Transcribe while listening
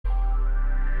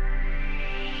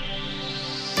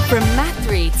From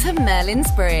Mathry to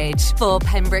Merlin's Bridge for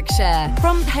Pembrokeshire.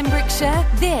 From Pembrokeshire,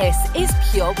 this is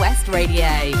Pure West Radio.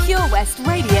 Pure West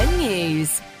Radio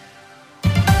News.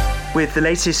 With the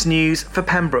latest news for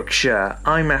Pembrokeshire,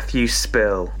 I'm Matthew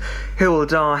Spill. Hywel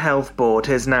Dda Health Board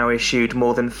has now issued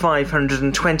more than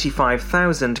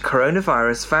 525,000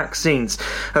 coronavirus vaccines.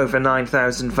 Over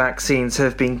 9,000 vaccines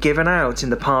have been given out in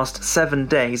the past 7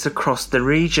 days across the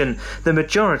region. The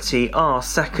majority are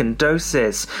second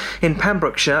doses. In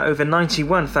Pembrokeshire, over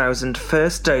 91,000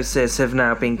 first doses have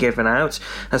now been given out.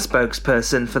 A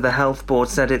spokesperson for the Health Board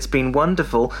said it's been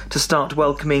wonderful to start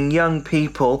welcoming young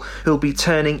people who'll be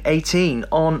turning 18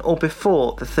 on or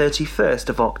before the 31st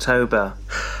of October.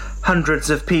 Hundreds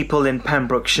of people in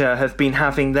Pembrokeshire have been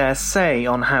having their say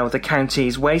on how the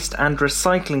county's waste and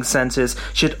recycling centres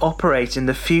should operate in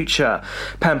the future.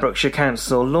 Pembrokeshire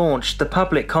Council launched the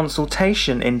public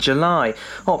consultation in July.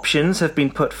 Options have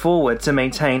been put forward to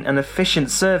maintain an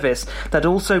efficient service that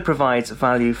also provides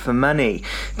value for money.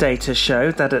 Data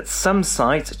showed that at some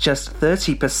sites, just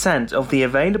 30% of the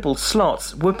available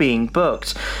slots were being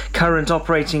booked. Current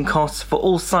operating costs for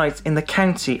all sites in the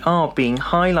county are being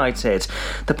highlighted.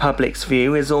 The public's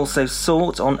view is also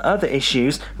sought on other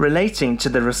issues relating to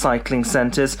the recycling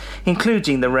centres,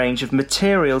 including the range of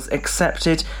materials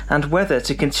accepted and whether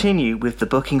to continue with the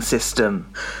booking system.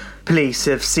 Police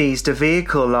have seized a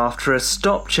vehicle after a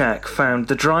stop check found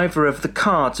the driver of the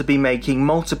car to be making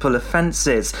multiple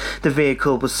offences. The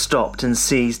vehicle was stopped and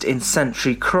seized in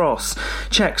Sentry Cross.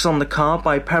 Checks on the car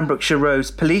by Pembrokeshire Roads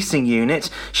Policing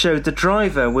Unit showed the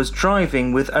driver was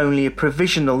driving with only a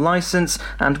provisional licence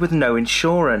and with no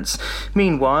insurance.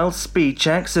 Meanwhile, speed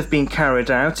checks have been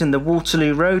carried out in the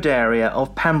Waterloo Road area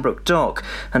of Pembroke Dock.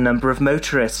 A number of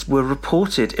motorists were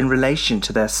reported in relation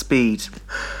to their speed.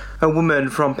 A woman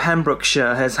from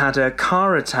Pembrokeshire has had her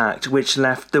car attacked, which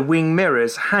left the wing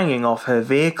mirrors hanging off her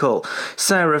vehicle.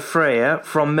 Sarah Freya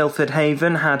from Milford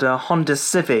Haven had a Honda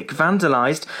Civic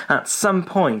vandalised at some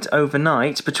point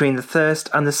overnight between the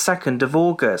 1st and the 2nd of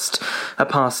August. A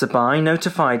passerby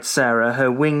notified Sarah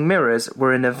her wing mirrors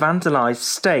were in a vandalised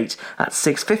state at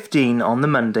 6:15 on the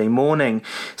Monday morning.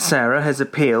 Sarah has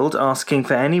appealed, asking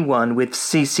for anyone with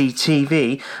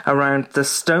CCTV around the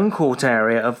Stonecourt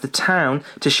area of the town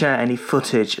to share any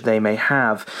footage they may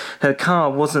have. Her car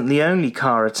wasn't the only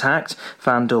car attacked.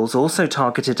 Vandals also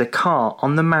targeted a car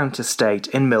on the Mount Estate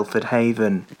in Milford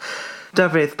Haven.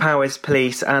 Dyfed Powys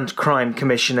Police and Crime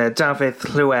Commissioner David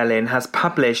Llewellyn has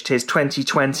published his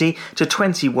 2020 to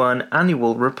 21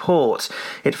 annual report.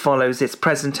 It follows its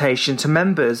presentation to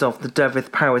members of the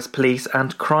Dyfed Powys Police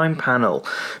and Crime Panel.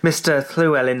 Mr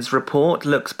Llewellyn's report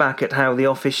looks back at how the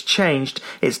office changed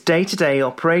its day-to-day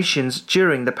operations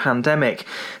during the pandemic.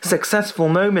 Successful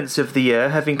moments of the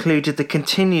year have included the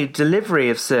continued delivery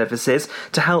of services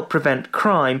to help prevent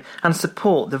crime and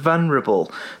support the vulnerable.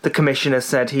 The Commissioner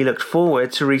said he looked forward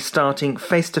to restarting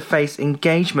face-to-face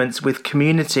engagements with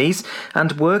communities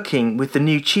and working with the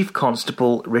new Chief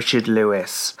Constable Richard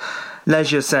Lewis.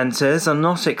 Leisure centres are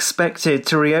not expected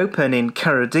to reopen in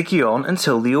Ceredigion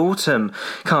until the autumn.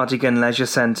 Cardigan Leisure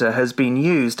Centre has been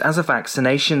used as a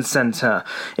vaccination centre.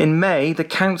 In May, the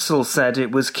council said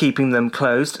it was keeping them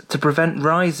closed to prevent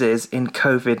rises in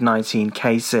COVID-19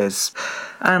 cases.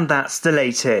 And that's the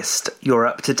latest. You're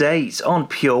up to date on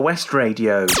Pure West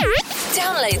Radio.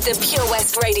 Download the Pure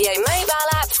West Radio mobile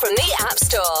app from the App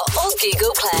Store or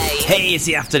Google Play. Hey, it's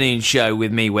the afternoon show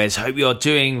with me, Wes. Hope you're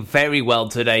doing very well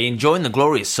today, enjoying the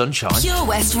glorious sunshine. Pure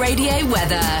West Radio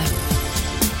weather.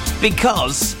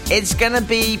 Because it's going to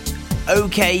be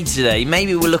okay today.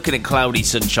 Maybe we're looking at cloudy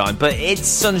sunshine, but it's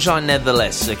sunshine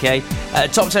nevertheless, okay?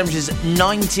 Top temperatures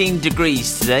 19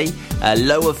 degrees today,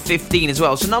 low of 15 as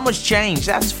well, so not much change.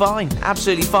 That's fine,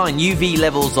 absolutely fine. UV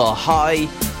levels are high,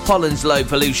 pollen's low,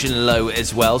 pollution low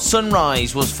as well.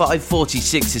 Sunrise was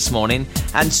 5:46 this morning,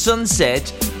 and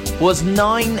sunset was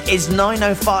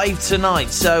 9:05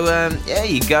 tonight. So there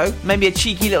you go. Maybe a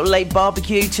cheeky little late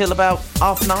barbecue till about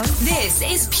 9:30. This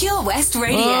is Pure West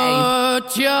Radio.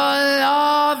 Put your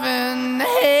loving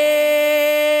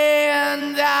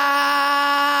hand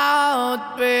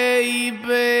out, baby,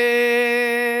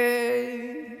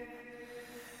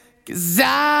 'cause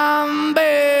I'm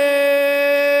begging.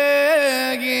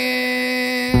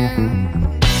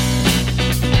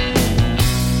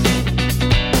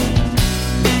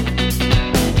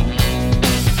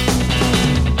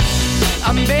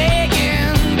 I'm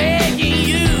begging, begging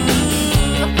you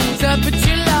to put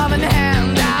your loving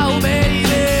hand out, baby.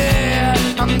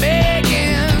 I'm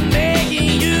begging,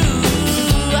 begging you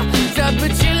to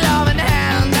put your loving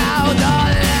hand out,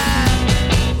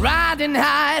 darling. Riding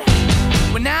high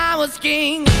when I was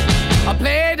king, I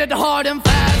played it hard and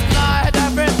fast.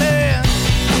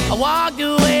 walked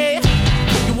away.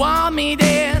 You want me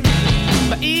then,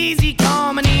 but easy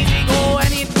come and easy go,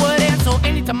 and it wouldn't. So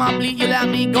anytime I bleed, you let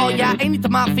me go. Yeah,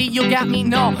 anytime I feel, you got me,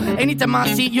 no. Anytime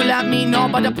I see, you let me know.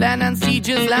 But the plan and see,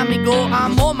 just let me go.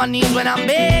 I'm on my knees when I'm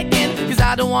begging, cause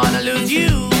I don't wanna lose you.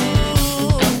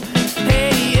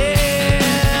 Hey,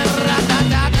 yeah,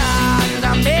 ra-da-da-da, cause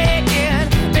I'm begging,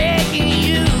 begging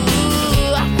you.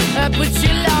 Put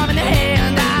your love in the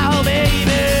hand out,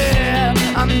 baby.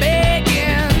 I'm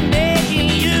begging, begging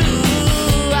you.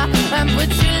 Put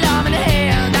your love in the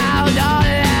hand out,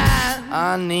 darling.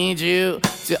 I need you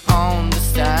to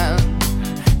understand.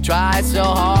 Try so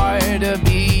hard to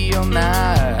be your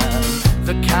man,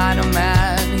 the kind of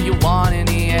man you want in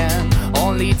the end.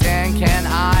 Only then can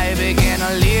I begin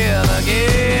to live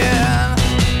again.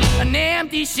 An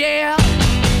empty shell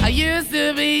I used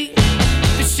to be.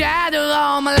 The shadow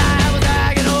all my life was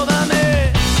hanging over me.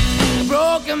 A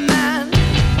broken man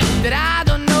that I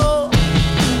don't know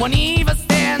won't even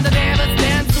stand, that never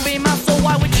stands to be my soul.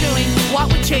 Why we're chilling, why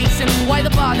we're chasing, why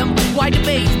the bottom, why the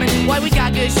basement, why we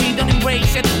got good, she don't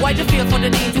embrace it, why the feel for the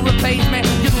need to replace me.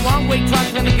 You're the wrong way,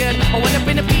 trying to the good. I went up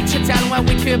in a feature town where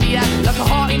we could be at, like a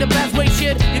heart in the best way,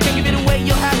 shit. You can give it away,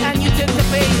 you have, and you took the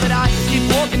bait. But I keep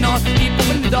walking on, keep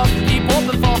opening the door, keep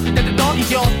open for, that the door is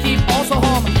yours, keep also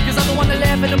home. Cause I'm the one that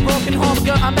live in a broken home,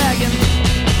 girl, I'm begging.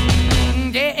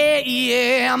 Yeah,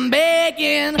 yeah, I'm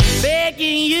begging,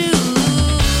 begging you.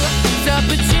 So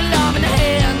put your love in the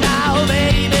hand now,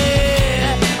 baby.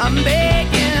 I'm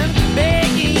begging,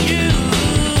 begging you.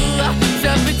 So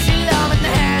put your love in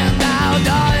the hand now,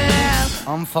 darling.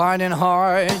 I'm finding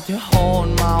hard to hold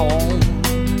my own.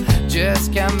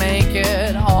 Just can't make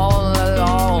it all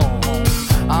alone.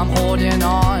 I'm holding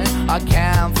on, I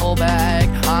can't fall back.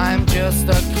 I'm just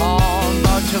a call,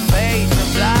 but your face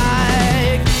is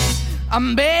black.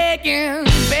 I'm begging,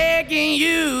 begging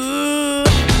you.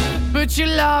 Put your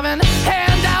loving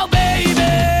hand out, baby.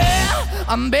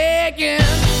 I'm begging,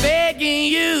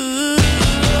 begging you.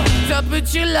 So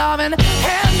put your loving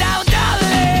hand out,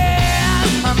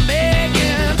 darling. I'm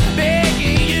begging,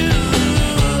 begging you.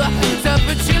 So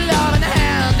put your loving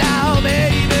hand out,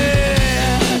 baby.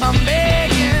 I'm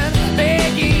begging,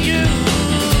 begging you.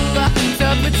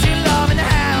 So put your loving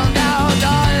hand out,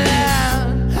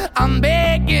 darling. I'm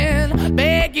begging,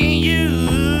 begging you.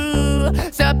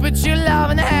 So put your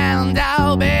loving hand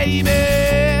out, baby.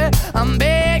 I'm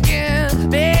begging,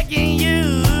 begging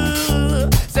you.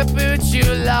 So put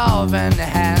your loving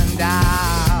hand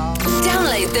out.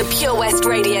 Download the Pure West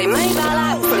Radio mobile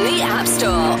app from the App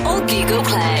Store or Google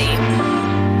Play.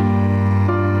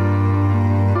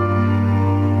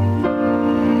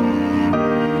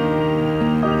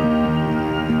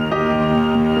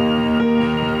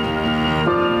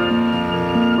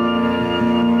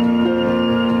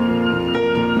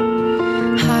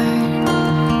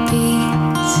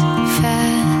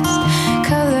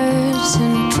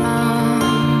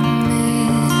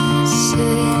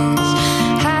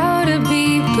 How to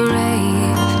be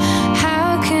brave,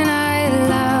 how can I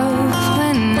love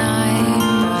when I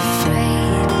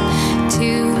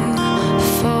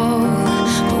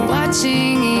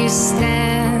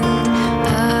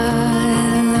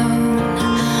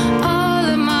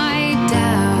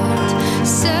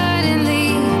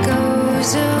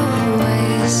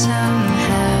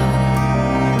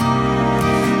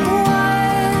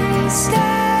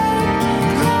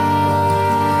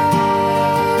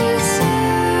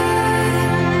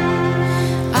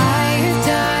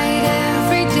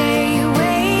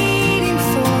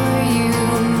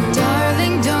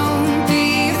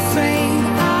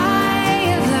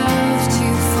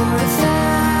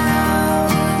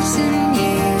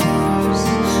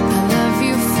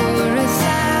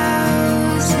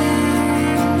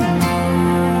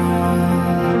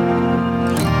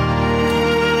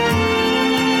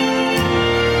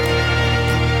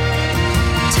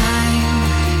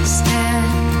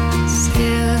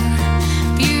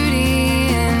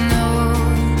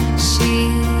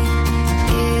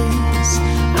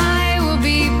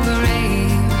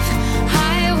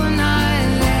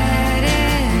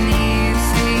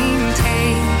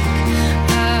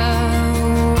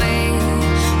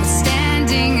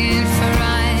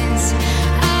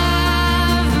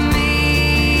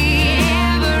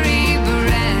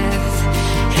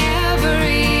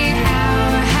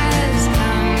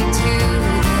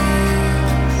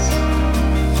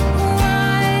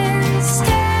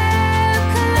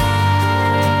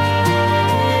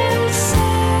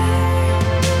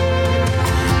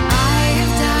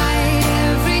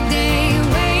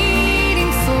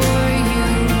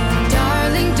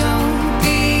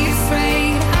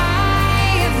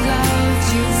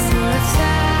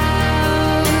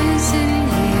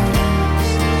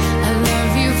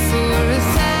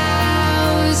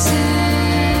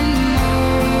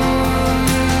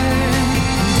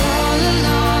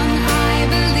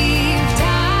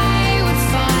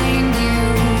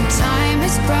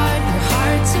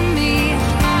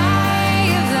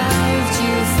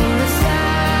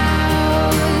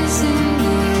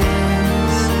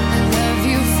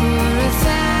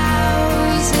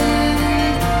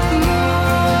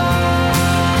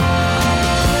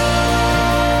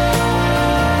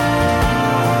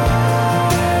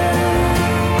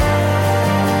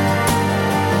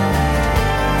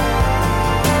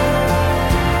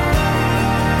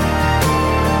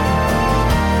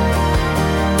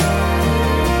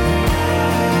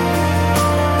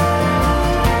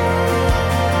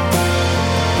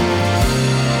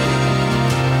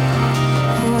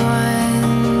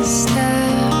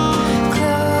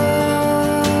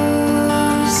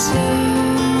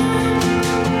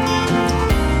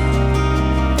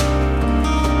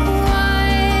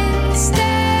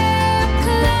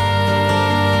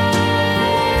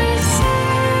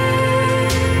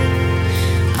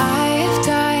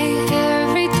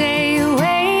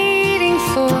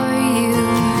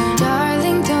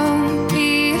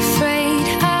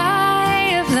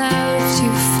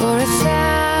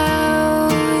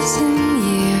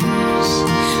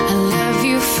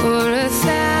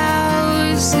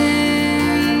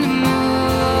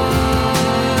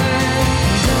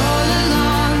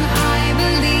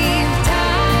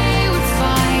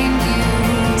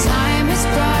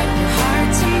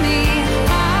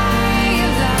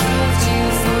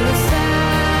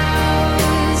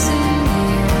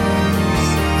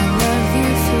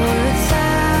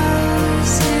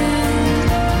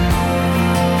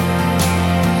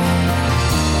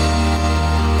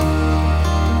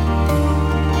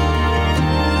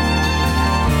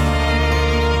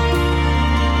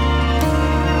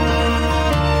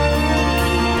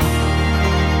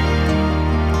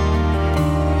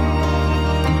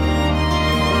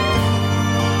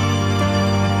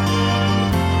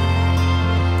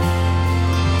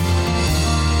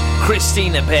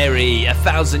Christina Perri,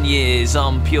 1,000 Years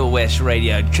on Pure West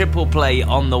Radio. Triple play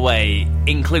on the way,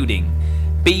 including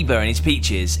Bieber and his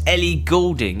Peaches, Ellie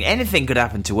Goulding. Anything could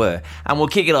happen to her. And we'll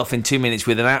kick it off in 2 minutes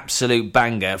with an absolute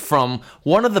banger from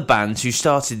one of the bands who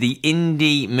started the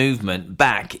indie movement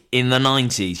back in the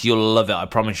 90s. You'll love it, I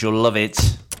promise you'll love it.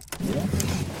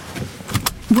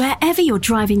 Wherever you're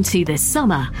driving to this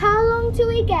summer, how long till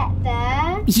we get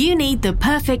there? You need the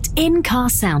perfect in-car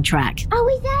soundtrack. Are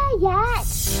we there yet?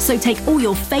 So take all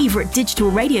your favourite digital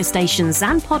radio stations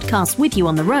and podcasts with you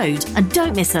on the road and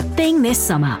don't miss a thing this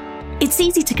summer. It's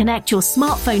easy to connect your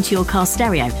smartphone to your car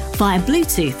stereo via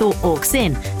Bluetooth or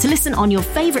aux-in to listen on your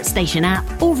favourite station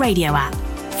app or radio app.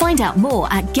 Find out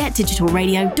more at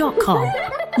getdigitalradio.com.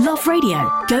 Love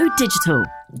radio. Go digital.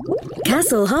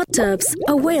 Castle Hot Tubs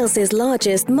are Wales's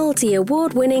largest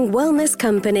multi-award-winning wellness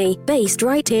company based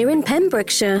right here in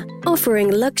Pembrokeshire,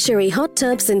 offering luxury hot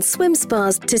tubs and swim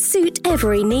spas to suit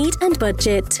every need and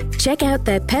budget. Check out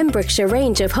their Pembrokeshire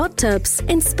range of hot tubs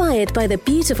inspired by the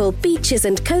beautiful beaches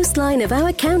and coastline of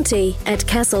our county at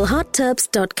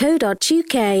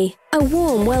castlehottubs.co.uk. A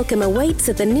warm welcome awaits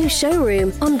at the new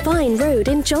showroom on Vine Road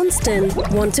in Johnston.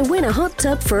 Want to win a hot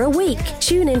tub for a week?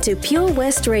 Tune into Pure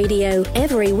West Radio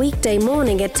every weekday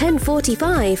morning at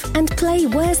 10:45 and play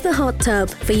Where's the Hot Tub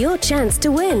for your chance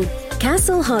to win.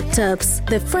 Castle Hot Tubs,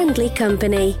 the friendly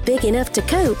company, big enough to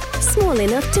cope, small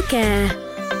enough to care.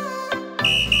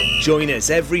 Join us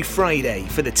every Friday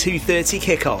for the 2:30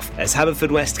 kickoff as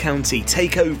Haverfordwest County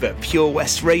take over Pure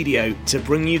West Radio to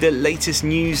bring you the latest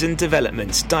news and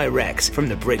developments direct from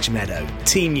the Bridge Meadow.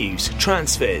 Team news,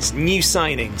 transfers, new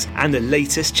signings and the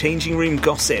latest changing room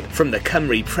gossip from the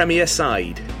Cymru Premier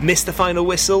side. Miss the final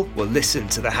whistle? Well, listen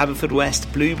to the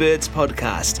Haverfordwest Bluebirds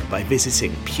podcast by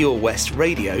visiting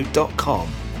purewestradio.com.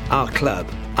 Our club,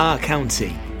 our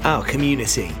county, our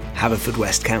community.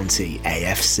 Haverfordwest County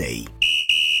AFC.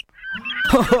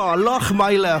 Oh,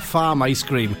 Lochmeyler Farm Ice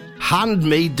Cream.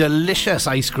 Handmade delicious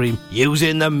ice cream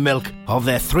using the milk of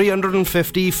their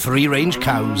 350 free-range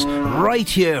cows right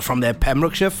here from their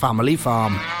Pembrokeshire family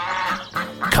farm.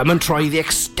 Come and try the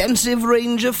extensive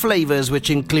range of flavours which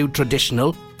include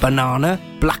traditional, banana,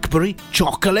 blackberry,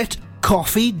 chocolate,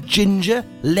 coffee, ginger,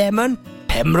 lemon,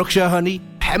 Pembrokeshire honey,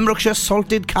 Pembrokeshire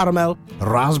salted caramel,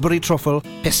 raspberry truffle,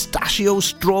 pistachio,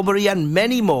 strawberry and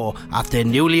many more at their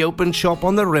newly opened shop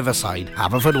on the Riverside,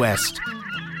 Haverfordwest.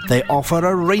 They offer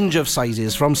a range of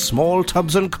sizes from small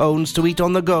tubs and cones to eat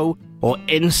on the go or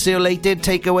insulated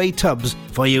takeaway tubs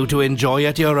for you to enjoy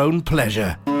at your own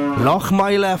pleasure.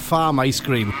 Lochmeyler Farm Ice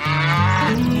Cream.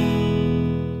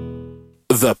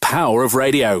 The power of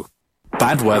radio.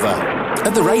 Bad weather.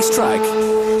 At the racetrack.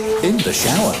 In the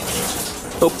shower.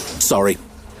 Oh, sorry.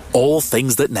 All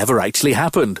things that never actually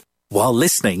happened. While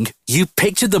listening, you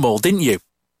pictured them all, didn't you?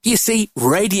 You see,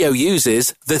 radio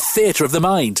uses the theatre of the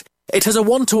mind. It has a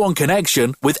one-to-one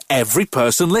connection with every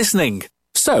person listening.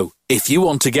 So, if you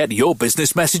want to get your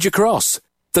business message across,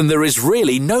 then there is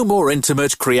really no more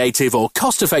intimate, creative or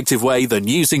cost-effective way than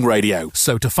using radio.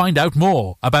 So to find out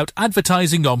more about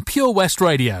advertising on Pure West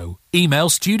Radio, email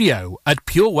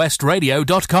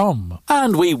studio@purewestradio.com.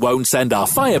 And we won't send our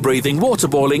fire-breathing,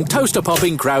 water-boiling,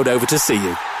 toaster-popping crowd over to see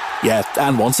you. Yeah,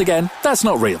 and once again, that's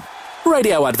not real.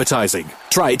 Radio advertising.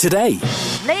 Try it today.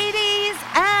 Ladies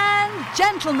and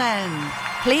gentlemen,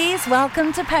 please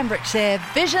welcome to Pembrokeshire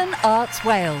Vision Arts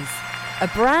Wales, a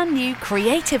brand new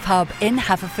creative hub in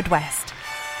Haverfordwest,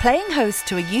 playing host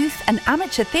to a youth and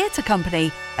amateur theatre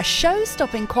company, a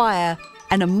show-stopping choir,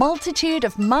 and a multitude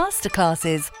of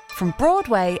masterclasses from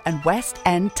Broadway and West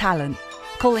End talent,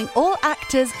 calling all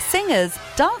actors, singers,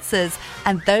 dancers,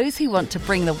 and those who want to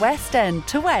bring the West End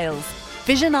to Wales.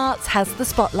 Vision Arts has the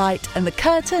spotlight and the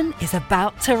curtain is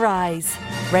about to rise.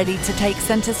 Ready to take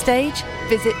centre stage?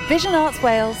 Visit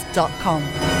visionartswales.com.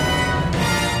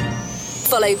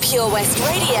 Follow Pure West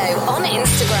Radio on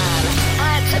Instagram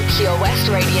 @Pure West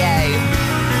Radio.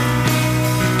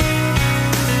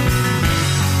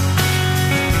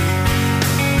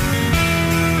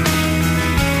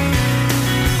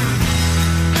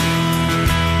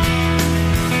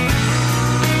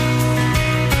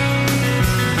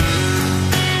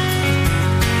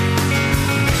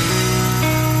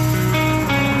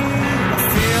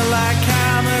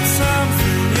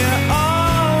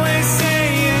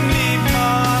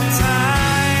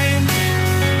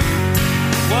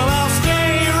 Well, I'll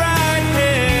stay right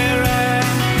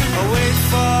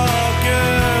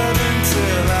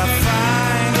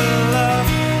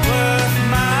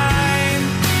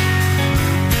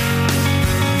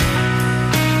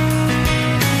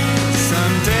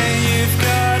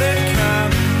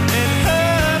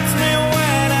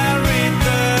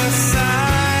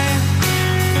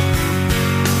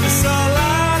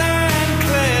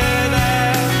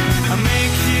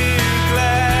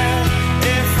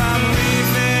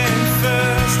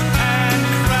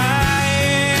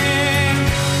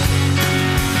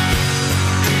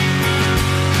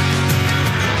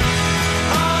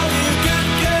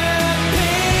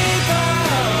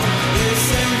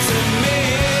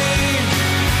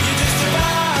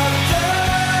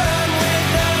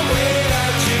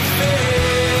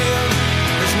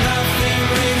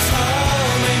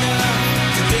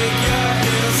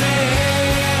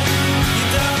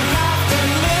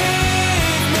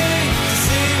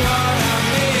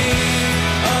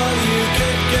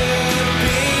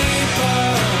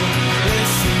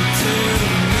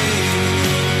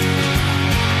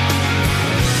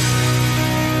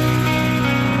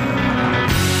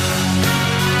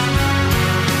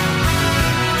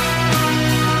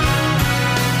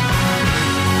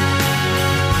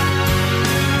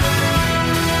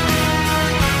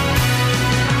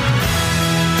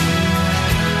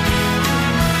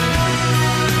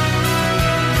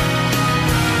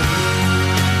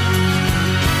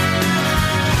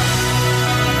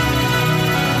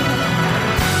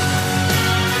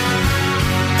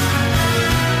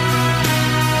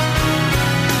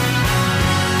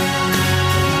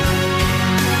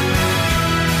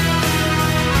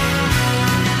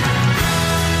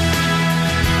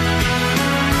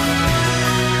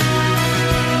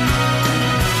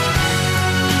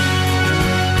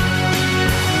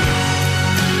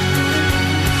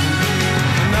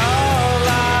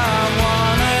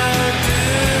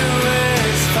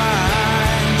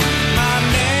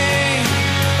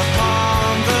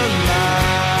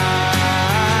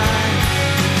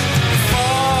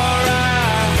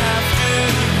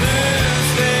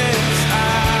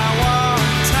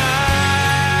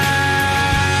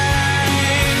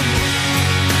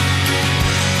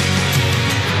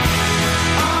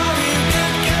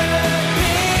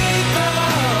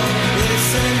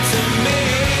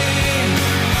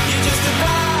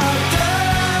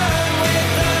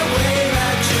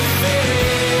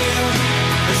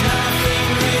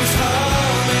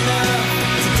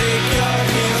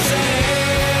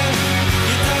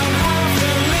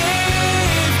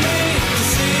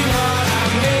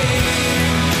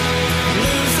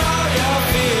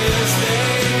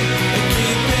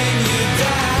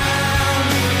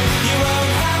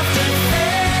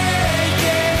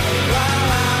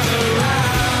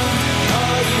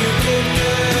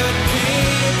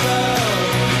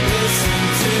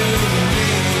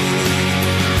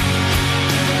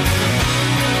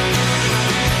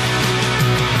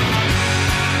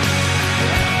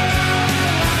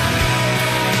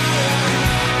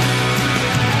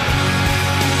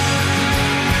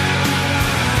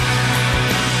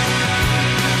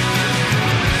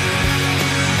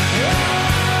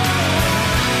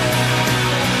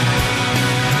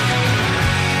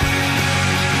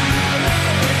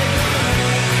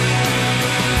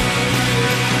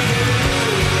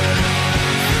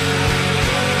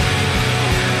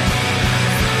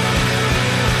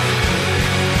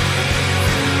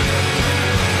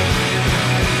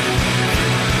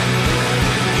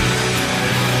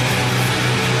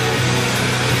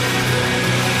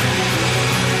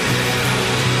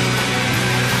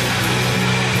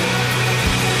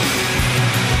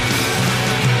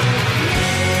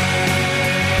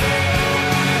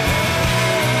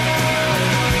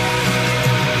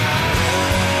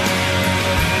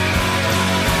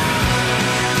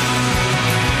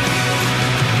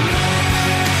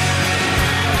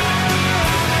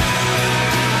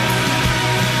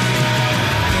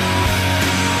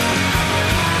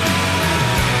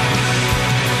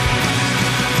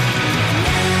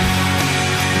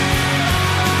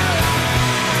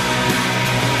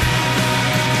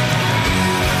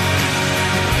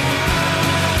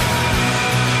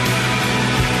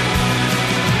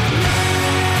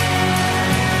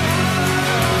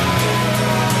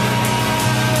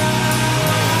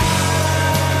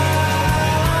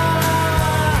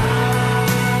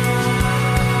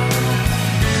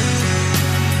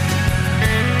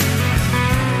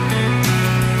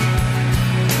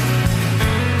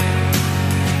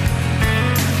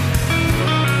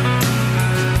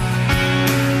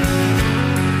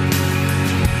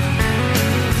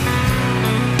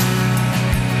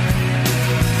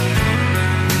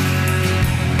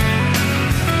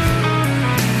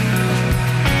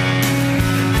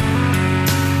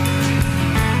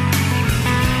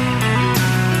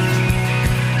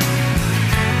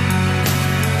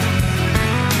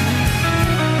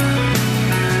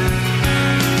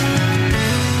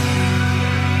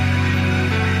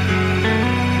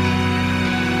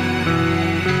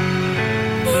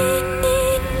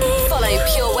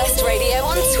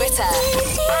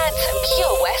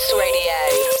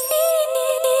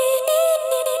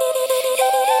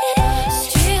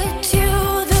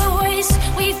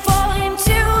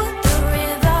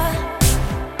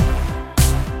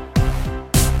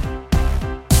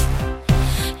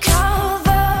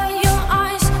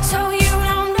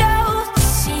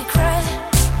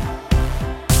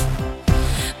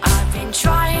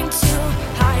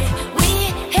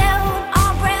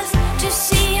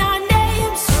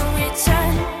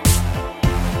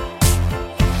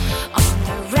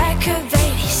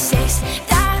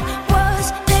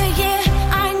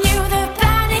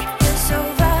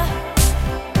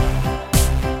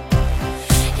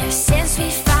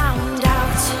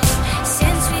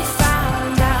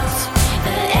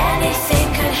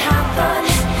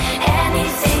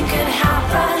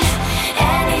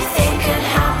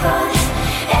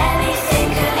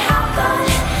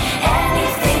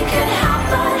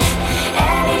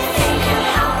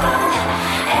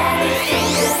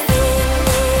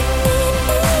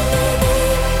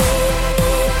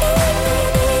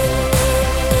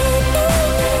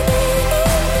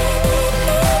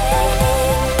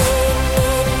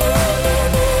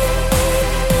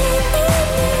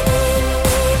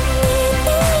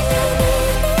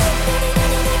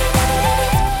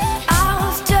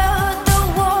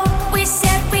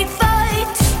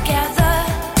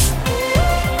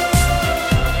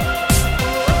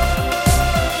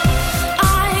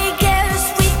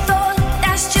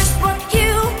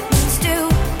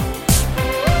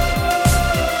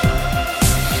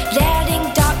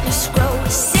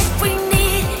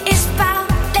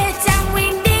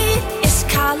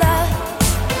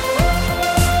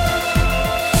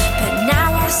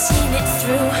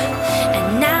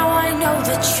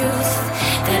truth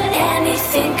that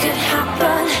anything could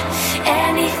happen,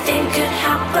 anything could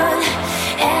happen,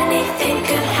 anything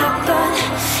could happen,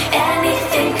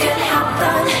 anything could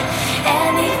happen,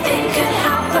 anything could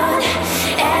happen,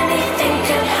 anything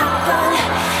could happen,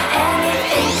 anything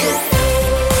could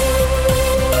happen.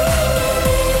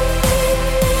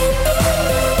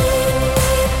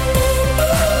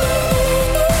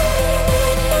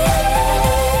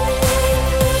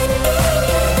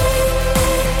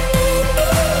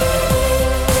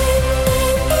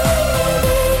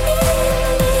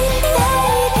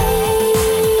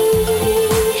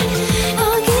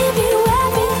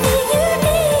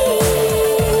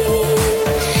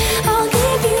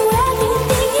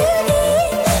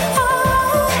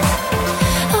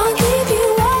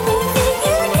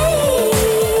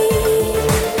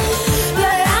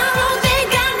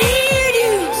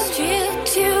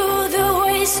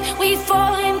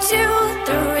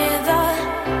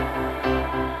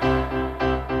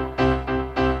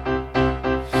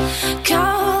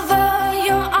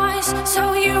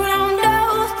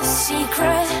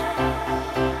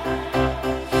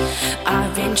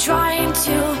 Trying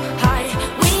to hide,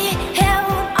 we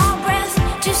held our breath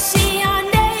to see our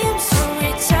names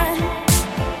written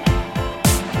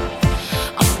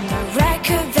on the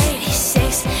record of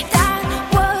 86. That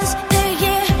was the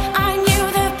year I knew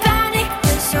the panic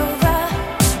was over.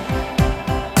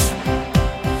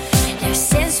 Yeah,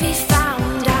 since we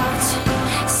found out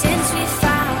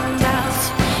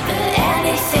that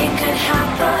anything could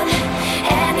happen,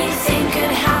 anything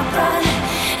could happen,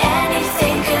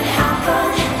 anything could happen.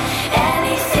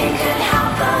 Anything could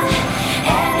happen,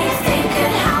 anything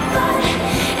could happen,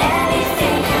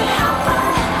 anything could happen,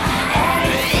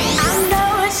 anything. I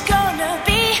know it's gonna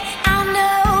be, I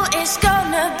know it's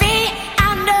gonna be,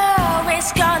 I know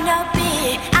it's gonna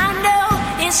be, I know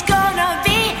it's gonna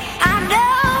be, I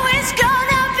know it's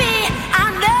gonna be, I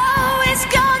know it's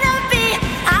gonna be,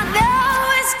 I know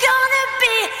it's gonna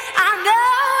be, I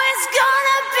know it's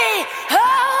gonna be,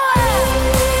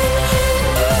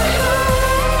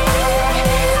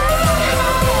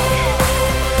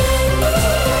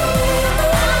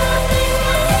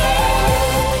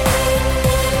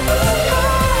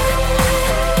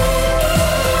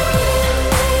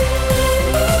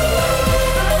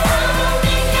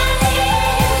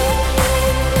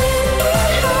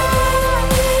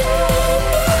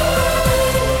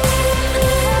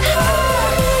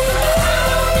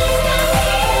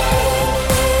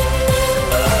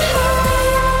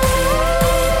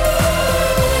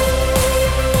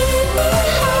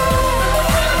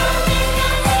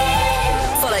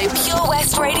 Follow Pure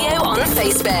West Radio on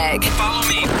Facebook. Follow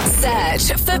me.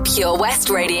 Search for Pure West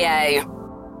Radio.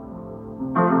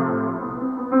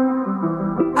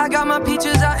 I got my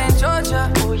peaches out in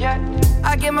Georgia. Oh yeah.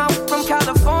 I get my from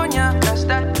California. That's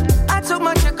that. I took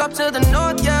my chick up to the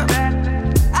north, yeah.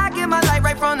 I get my light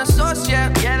right from the source,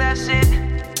 yeah. Yeah, that's it.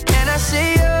 And I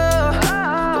see you,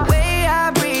 the way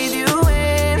I breathe you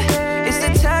in. It's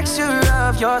the texture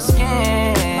of your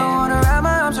skin. I wanna wrap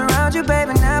my arms around you,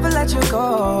 baby, never let you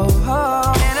go.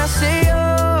 And I see you,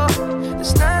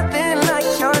 there's nothing like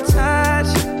your touch.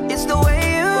 It's the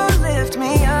way you lift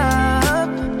me up,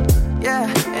 yeah.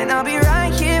 And I'll be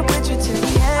right here with you till the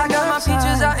end. I got my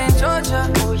peaches out in Georgia,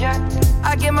 oh yeah.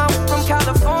 I get my from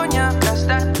California, that's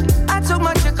that. I took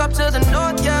my chick up to the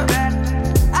north, yeah.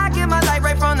 I get my light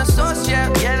right from the source, yeah.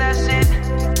 Yeah, that's it.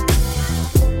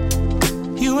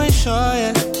 You ain't sure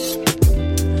yet,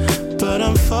 but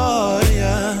I'm for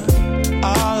ya.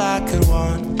 All I could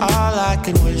want, all I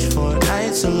could wish for.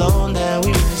 Nights alone that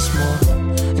we miss more,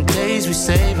 and days we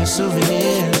save as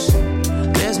souvenirs.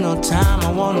 There's no time,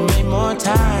 I wanna make more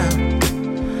time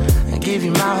and give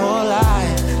you my whole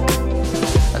life.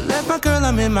 I left my girl,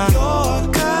 I'm in my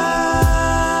Yorker.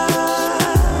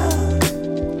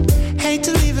 Hate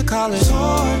to leave it, call it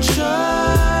torture.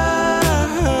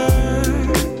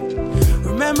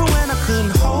 Remember when I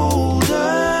couldn't hold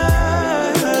her?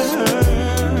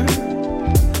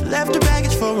 Left her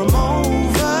baggage for a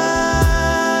mover.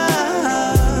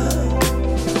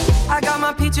 I got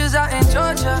my peaches out in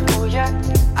Georgia, oh yeah.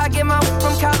 I get my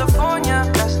from California,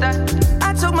 that's that.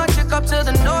 I took my chick up to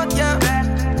the north, yeah.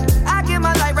 I get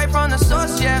my light right from the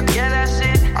source, yeah. Yeah, that's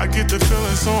it. I get the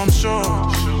feeling, so I'm sure.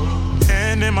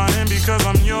 Hand in my hand because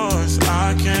I'm yours.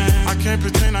 I can't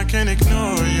pretend, I can't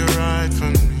ignore you right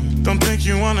from me. Don't think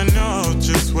you wanna know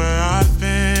just where I've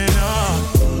been.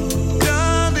 Oh,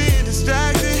 done being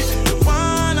distracted. The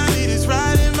one I need is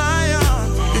right in my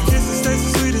arms. Your kisses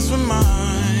taste the sweetest with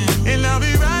mine, and I'll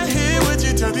be right here with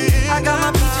you till the end. I got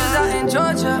my peaches out in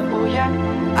Georgia, oh yeah.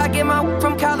 I get my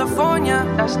from California,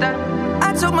 that's that.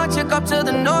 I took my chick up to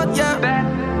the north, yeah.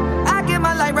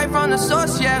 from the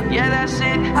source, yeah, that's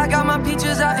it. I got my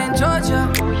peaches out in Georgia,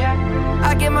 oh yeah.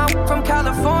 I get my from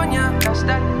California, that's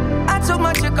that. I took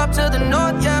my chick up to the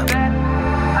north, yeah.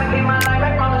 I get my light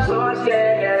right from the source,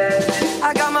 yeah, that's it.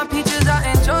 I got my peaches out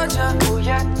in Georgia, oh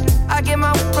yeah. I get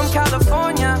my from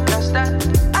California, that's that.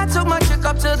 I took my chick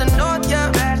up to the north, yeah.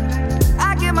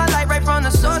 I get my light right from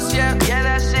the source, yeah,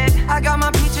 that's it. I got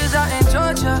my peaches out in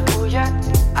Georgia, oh yeah.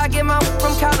 I get my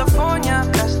from California,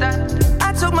 that's that.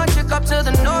 I took my chick up to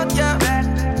the north, yeah.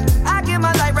 I get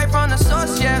my light right from the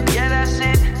source, yeah, that's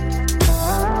it.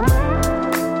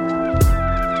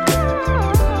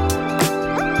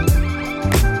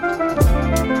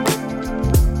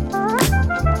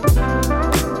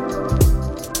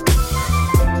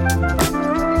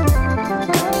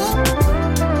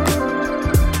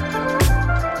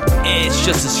 It's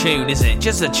just a tune, isn't it?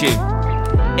 Just a tune.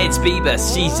 It's Bieber,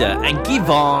 Caesar, and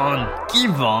Givon,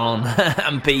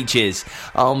 and Peaches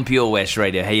on Pure West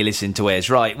Radio. Hey, you listen to Wes.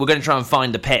 Right, we're going to try and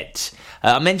find a pet.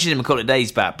 I mentioned him a couple of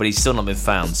days back, but he's still not been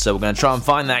found. So we're going to try and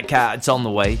find that cat. It's on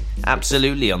the way.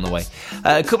 Absolutely on the way.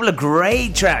 A couple of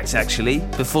great tracks, actually,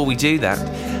 before we do that.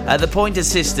 The Pointer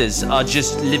Sisters are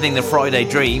just living the Friday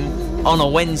dream on a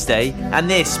Wednesday. And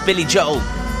this, Billy Joel,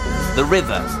 The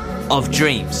River of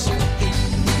Dreams.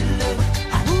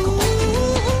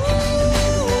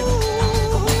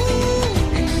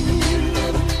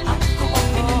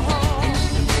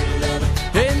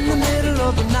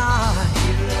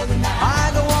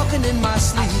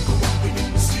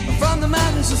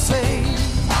 Of fame,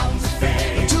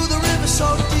 to the river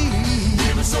so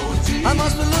deep. I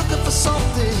must be looking for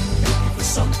something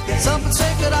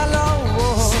sacred I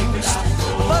lost.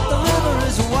 But the river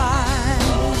is wide,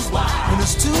 and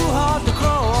it's too hard to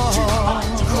cross.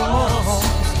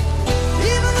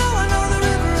 Even though I know the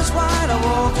river is wide, I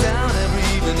walk down every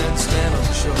evening and stand on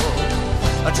the shore.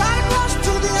 I try to cross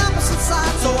to the opposite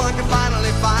side so I can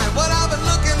finally find what I've been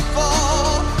looking for.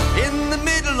 In the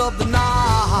middle of the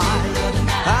night,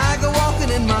 I go walking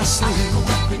in my sleep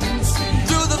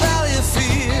through the valley of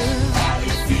fear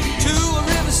to a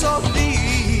river so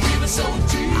deep.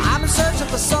 I'm searching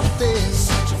for something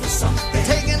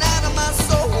taken out of my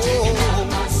soul,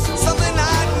 something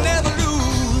I'd never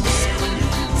lose,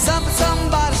 something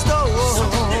somebody stole.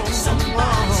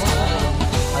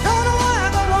 I don't know why I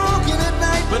go walking at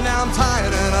night, but now I'm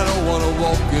tired and I don't want to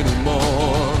walk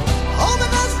anymore. Hold me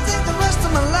close and take the rest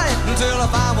of my life until I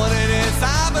find what it is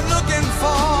I've been looking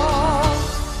for.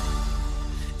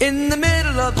 In the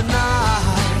middle of the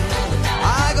night,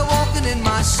 I go walking in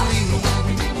my sleep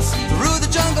through the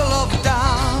jungle of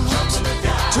doubt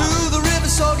to the river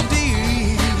so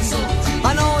deep.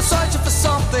 I know I'm searching for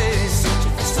something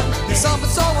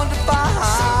so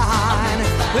undefined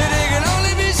that it can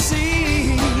only be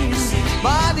seen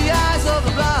by the eyes of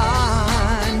the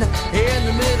blind. In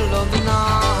the middle of the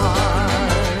night.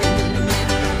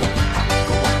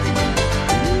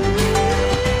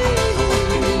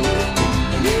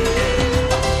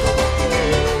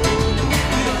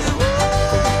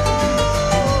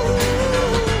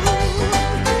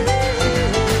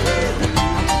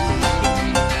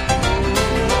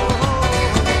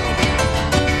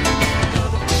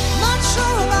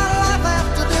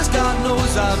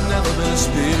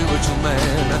 Spiritual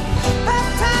man,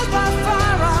 baptized by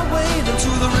fire, I wade into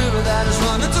the river that is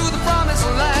running to the promised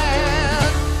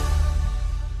land.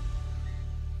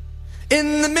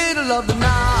 In the middle of the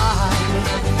night,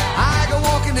 I go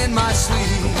walking in my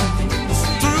sleep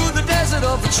through the desert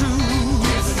of the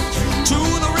truth to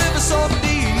the river so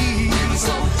deep.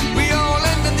 We all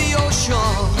end in the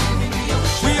ocean,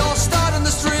 we all start in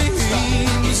the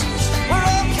streams. We're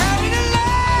all carried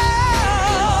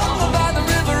along by the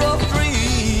river of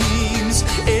dreams.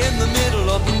 In the middle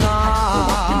of the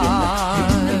night,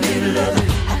 in the middle of it,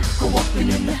 I go walking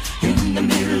in the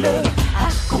middle of it, I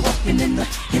go walking in the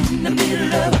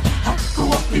middle of it, I go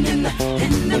walking in the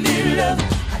middle of it,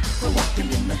 I go walking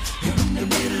in the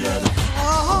middle of it,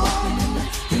 oh,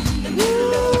 in the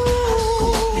middle of it.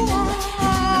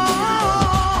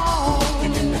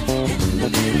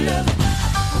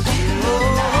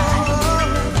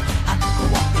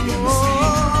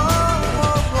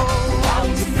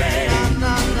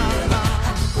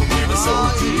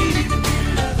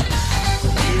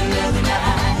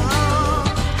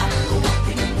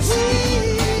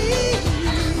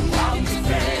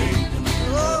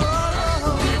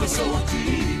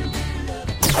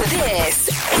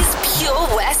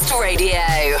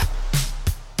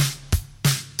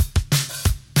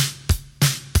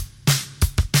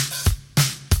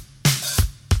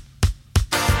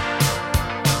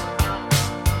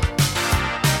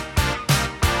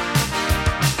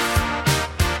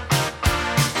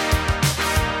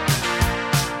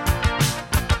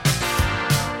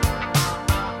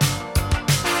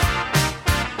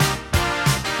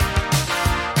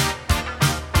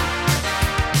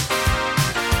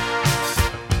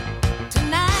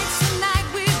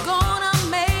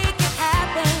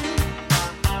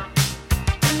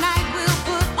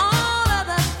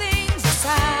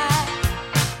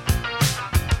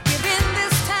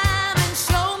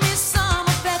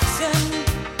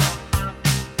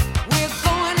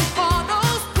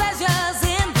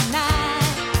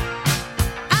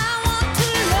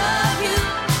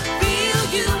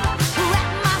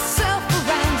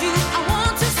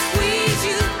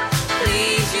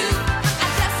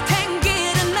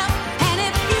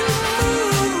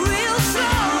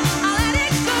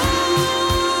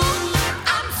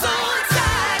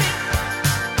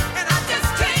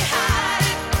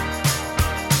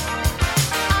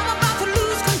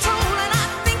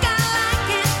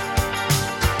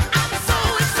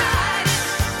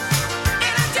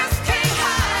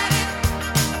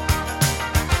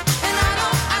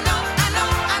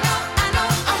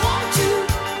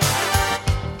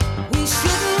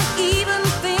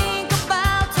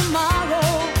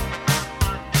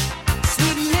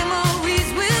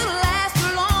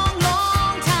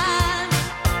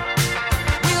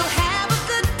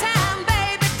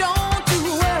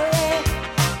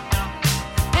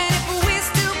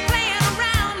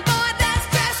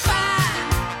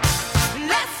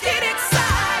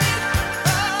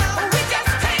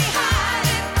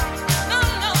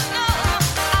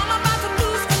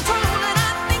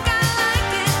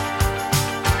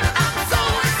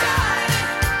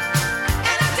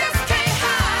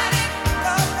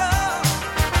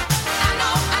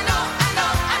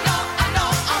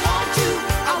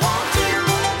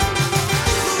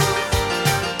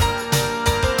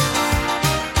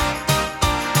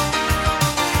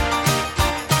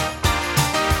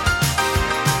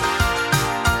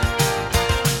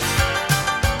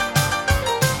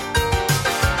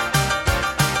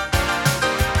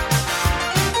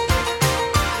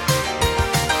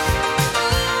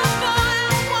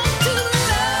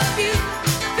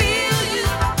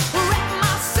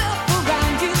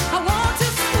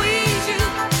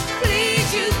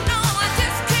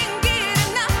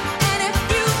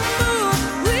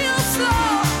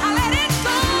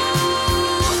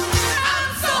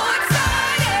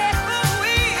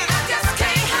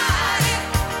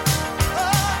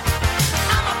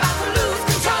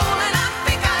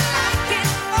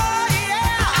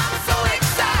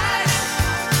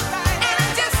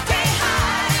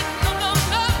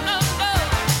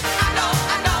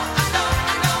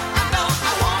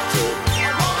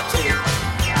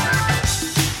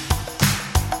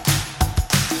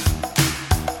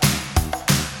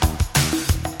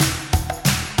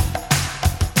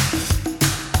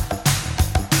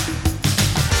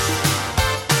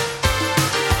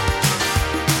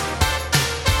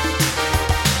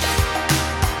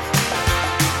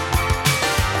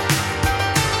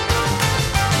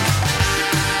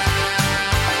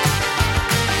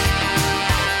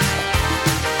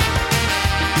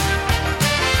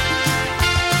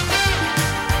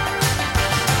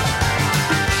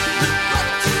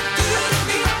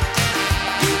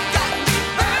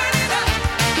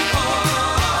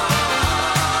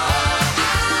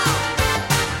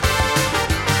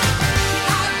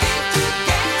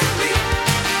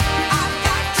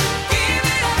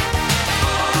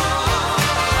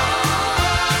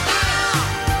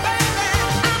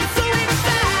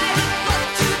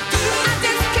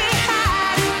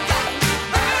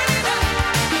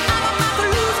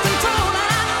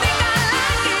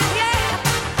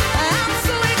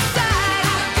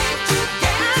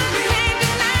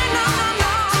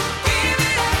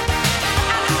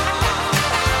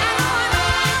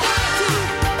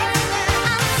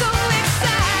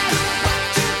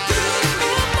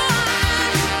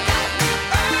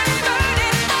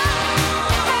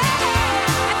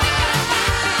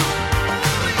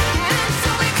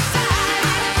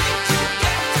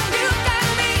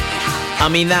 I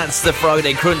mean, that's the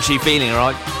Friday crunchy feeling,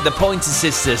 right? The Pointer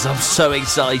Sisters, I'm so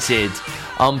excited,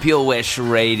 on Pure West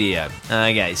Radio.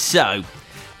 Okay, so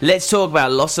let's talk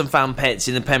about lost and found pets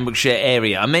in the Pembrokeshire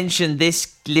area. I mentioned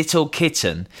this little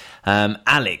kitten,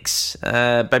 Alex,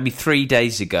 maybe 3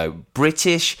 days ago.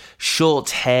 British short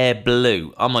hair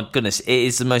blue. Oh my goodness, it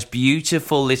is the most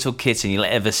beautiful little kitten you'll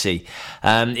ever see.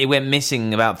 It went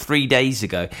missing about 3 days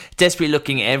ago. Desperately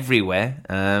looking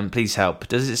everywhere. Please help.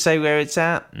 Does it say where it's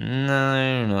at?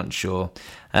 No, not sure.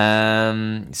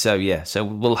 So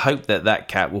we'll hope that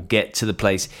cat will get to the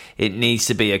place it needs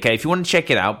to be. Okay, if you want to check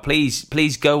it out,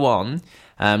 please go on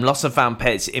Lost and Found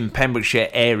Pets in Pembrokeshire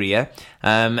area,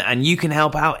 and you can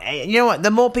help out. You know what,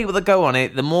 the more people that go on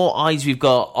it, the more eyes we've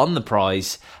got on the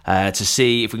prize to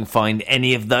see if we can find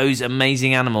any of those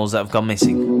amazing animals that have gone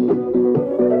missing.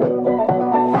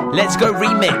 Let's go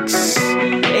remix.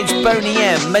 It's Boney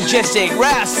M, Majestic,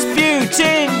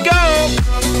 Rasputin, go!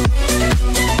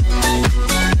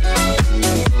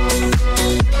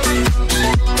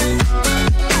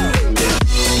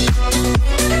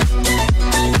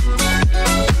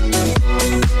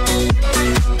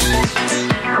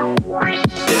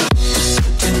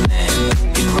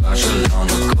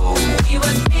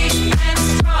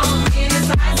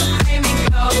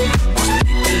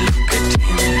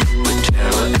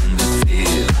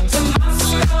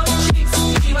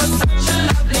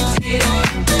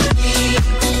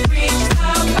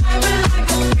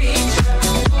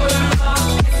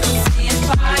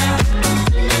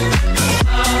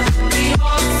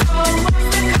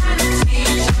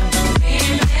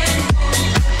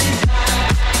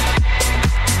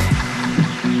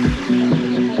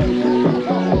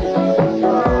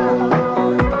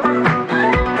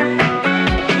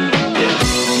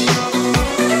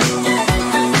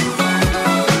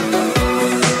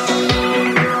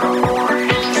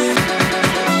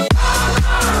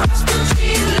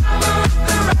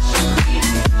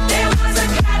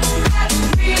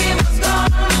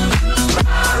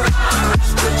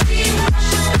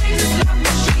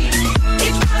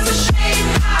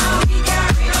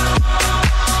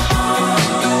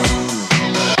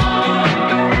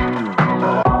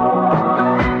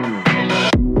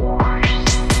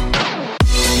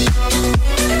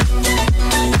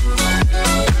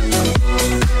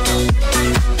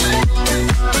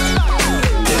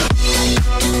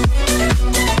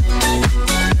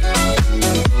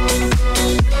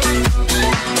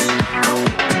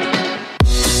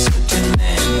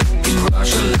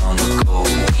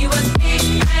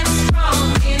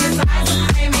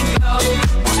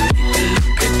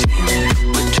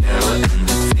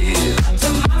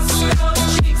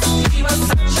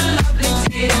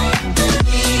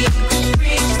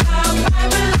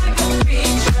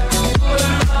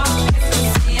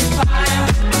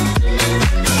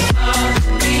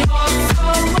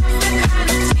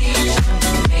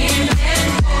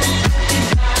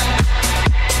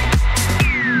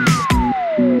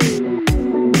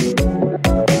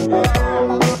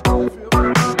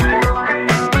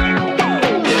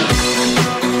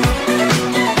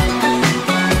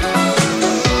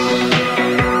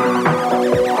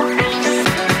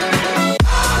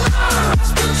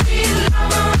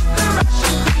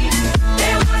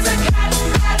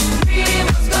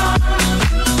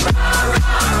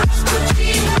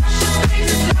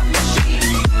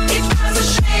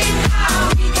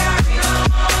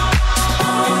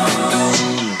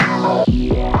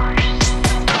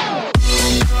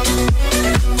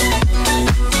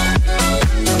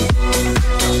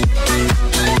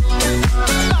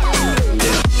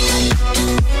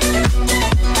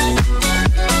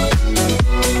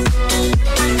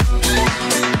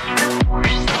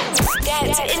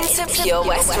 Pure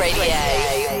West Radio.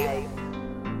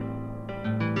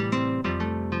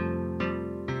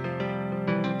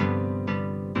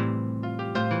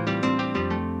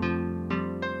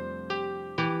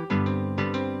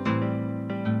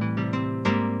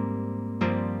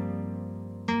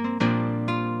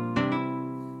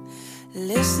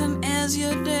 Listen as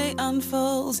your day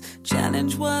unfolds,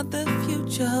 challenge what the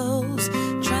future holds,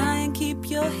 try and keep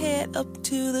your head up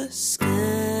to the sky.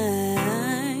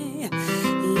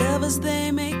 Lovers,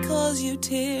 they may cause you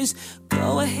tears,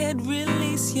 go ahead,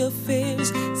 release your fears,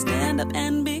 stand up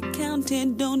and be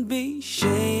counted, don't be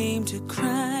ashamed to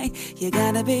cry. You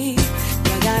gotta be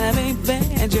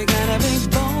bad, you gotta be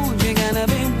bold, you gotta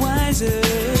be wiser.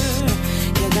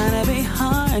 You gotta be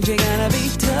hard, you gotta be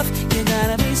tough, you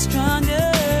gotta be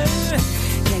stronger.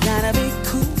 You gotta be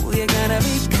cool, you gotta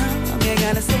be calm, you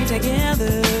gotta stay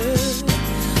together.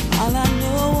 All I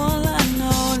know,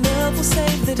 love will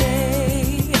save the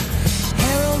day.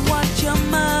 Herald what your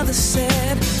mother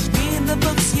said, read the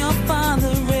books your father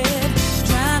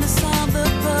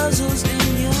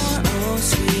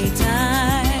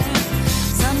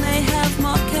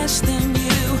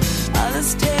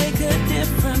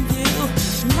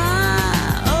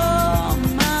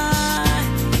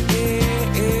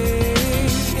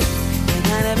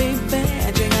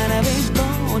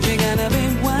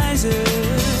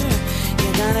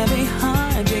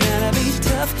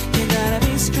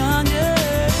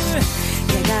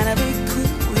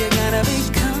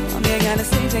gotta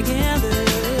stay together.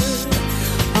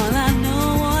 All I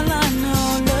know,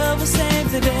 love will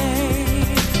save the day.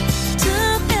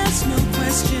 Time asks no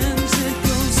questions, it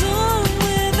goes on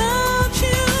without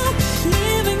you,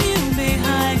 leaving you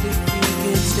behind if you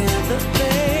can stand the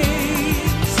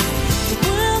pace. The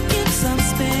world keeps on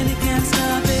spinning, can't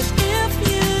stop it if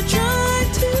you try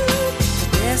to. The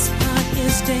best part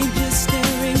is danger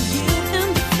staring you in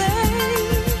the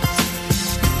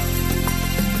face.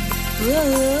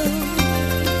 Whoa.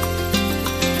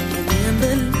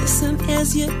 Remember, listen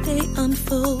as your day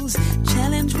unfolds.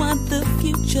 Challenge what the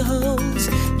future holds.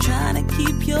 Try to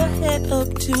keep your head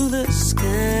up to the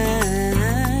sky.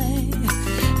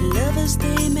 Lovers,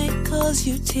 they may cause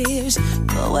you tears.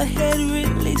 Go ahead,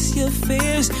 release your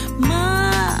fears.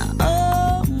 My,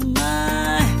 oh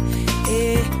my,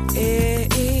 eh, eh,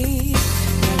 eh.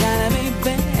 You gotta be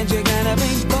bad, you gotta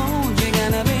be bold, you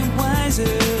gotta be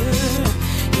wiser.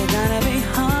 You gotta be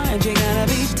hard, you gotta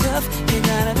be tough, you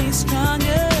gotta be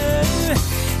stronger.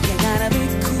 You gotta be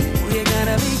cool, you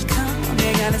gotta be calm,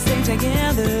 you gotta stay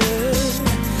together.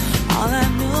 All I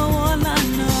know,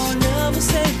 love will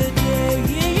save the day.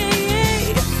 Yeah, yeah, yeah.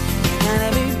 You gotta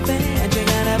be bad, you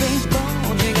gotta be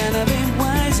bold, you gotta be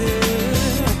wiser.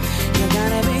 You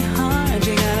gotta be hard,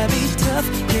 you gotta be tough,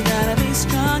 you gotta be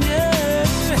stronger.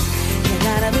 You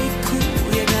gotta be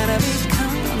cool, you gotta be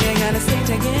calm, you gotta stay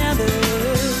together.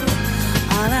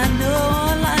 All I know,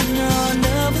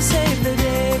 love will save the day.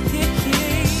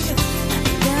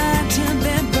 Got to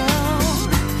be bold,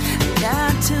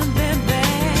 got to be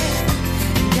bad,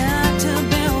 got to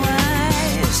be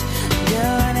wise,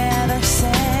 don't ever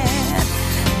sad.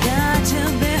 Got to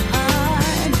be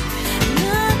hard,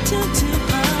 not too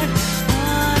hard.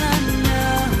 All I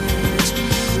know is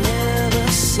love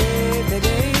will save the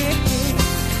day. You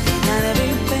gotta be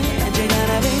bad, you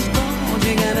gotta be bold,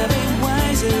 you gotta be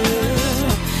wiser.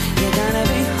 You gotta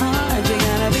be hard, you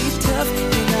gotta be tough,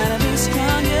 you gotta be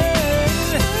stronger.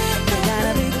 You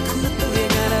gotta be cool, you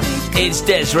gotta be. It's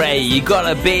Desiree, you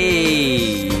gotta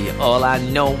be. All I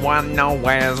know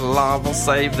is love will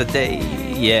save the day.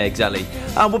 Yeah, exactly.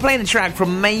 We're playing a track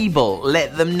from Mabel,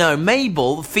 Let Them Know.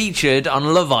 Mabel featured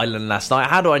on Love Island last night.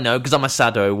 How do I know? Because I'm a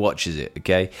saddo who watches it,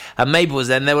 okay? And Mabel was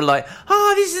there and they were like,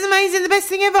 oh, this is amazing, the best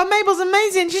thing ever. Mabel's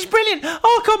amazing, she's brilliant.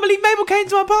 Oh, I can't believe Mabel came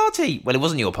to our party. Well, it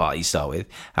wasn't your party to start with.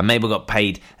 And Mabel got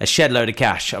paid a shed load of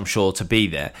cash, I'm sure, to be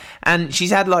there. And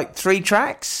she's had like 3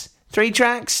 tracks.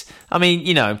 I mean,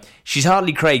 you know, she's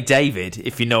hardly Craig David,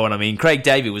 if you know what I mean. Craig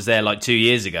David was there like 2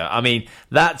 years ago. I mean,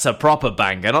 that's a proper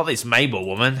banger, not this Mabel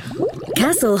woman.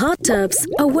 Castle Hot Tubs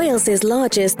are Wales's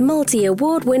largest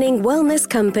multi-award-winning wellness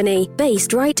company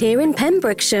based right here in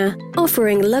Pembrokeshire,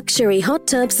 offering luxury hot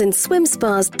tubs and swim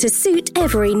spas to suit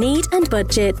every need and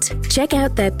budget. Check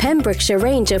out their Pembrokeshire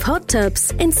range of hot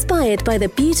tubs inspired by the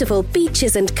beautiful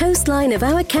beaches and coastline of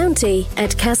our county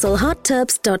at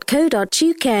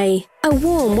castlehottubs.co.uk. A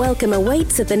warm welcome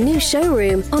awaits at the new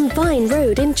showroom on Vine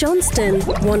Road in Johnston.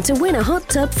 Want to win a hot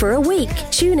tub for a week?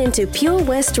 Tune into Pure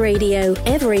West Radio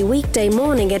every weekday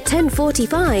morning at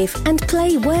 10:45 and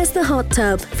play Where's the Hot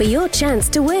Tub for your chance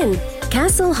to win.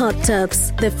 Castle Hot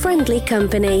Tubs, the friendly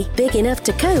company, big enough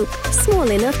to cope,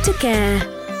 small enough to care.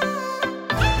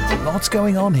 Lots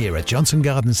going on here at Johnson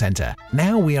Garden Centre.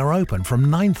 Now we are open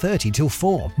from 9:30 till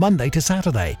 4, Monday to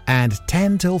Saturday, and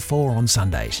 10 till 4 on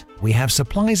Sundays. We have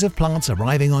supplies of plants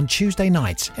arriving on Tuesday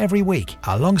nights every week,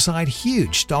 alongside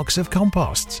huge stocks of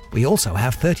composts. We also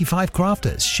have 35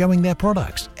 crafters showing their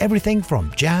products, everything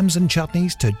from jams and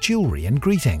chutneys to jewellery and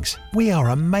greetings. We are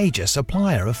a major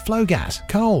supplier of flow gas,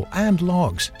 coal and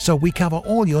logs, so we cover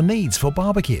all your needs for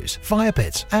barbecues, fire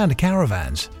pits and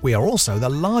caravans. We are also the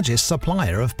largest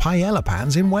supplier of paella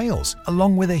pans in Wales,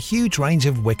 along with a huge range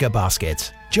of wicker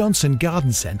baskets. Johnson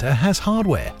Garden Centre has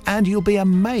hardware, and you'll be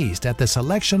amazed at the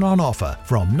selection on offer,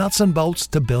 from nuts and bolts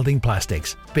to building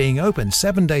plastics. Being open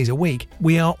 7 days a week,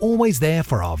 we are always there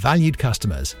for our valued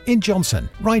customers. In Johnson,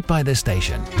 right by the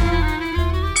station.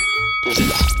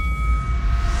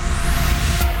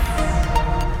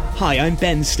 Hi, I'm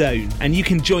Ben Stone, and you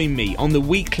can join me on the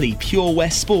weekly Pure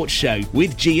West Sports Show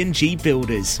with G&G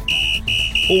Builders.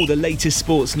 All the latest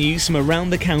sports news from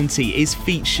around the county is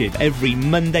featured every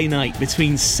Monday night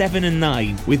between 7 and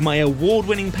 9 with my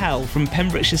award-winning pal from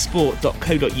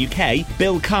PembrokeshireSport.co.uk,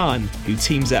 Bill Kahn, who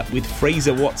teams up with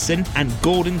Fraser Watson and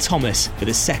Gordon Thomas for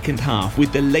the second half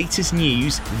with the latest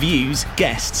news, views,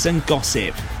 guests and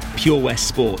gossip. Pure West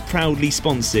Sport, proudly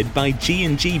sponsored by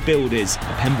G&G Builders,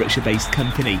 a Pembrokeshire-based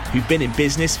company who've been in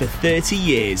business for 30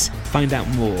 years. Find out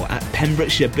more at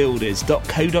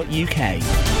PembrokeshireBuilders.co.uk.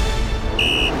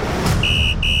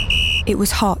 It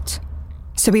was hot,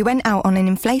 so we went out on an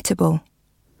inflatable.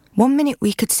 One minute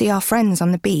we could see our friends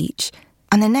on the beach,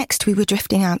 and the next we were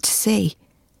drifting out to sea.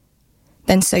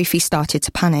 Then Sophie started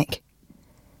to panic.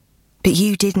 But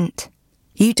you didn't.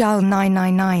 You dialed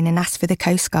 999 and asked for the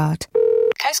Coast Guard.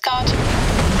 Coast Guard.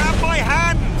 Grab my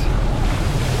hand!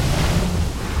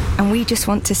 And we just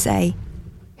want to say,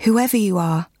 whoever you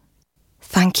are,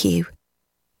 thank you.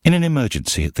 In an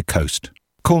emergency at the coast,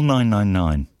 call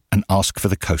 999 and ask for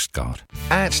the Coast Guard.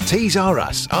 At Tees R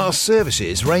Us, our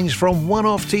services range from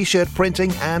one-off T-shirt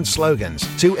printing and slogans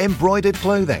to embroidered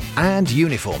clothing and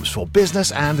uniforms for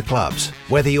business and clubs.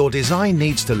 Whether your design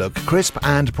needs to look crisp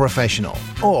and professional,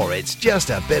 or it's just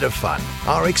a bit of fun,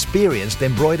 our experienced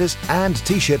embroiders and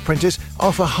T-shirt printers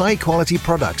offer high-quality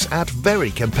products at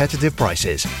very competitive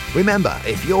prices. Remember,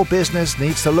 if your business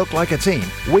needs to look like a team,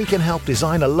 we can help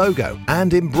design a logo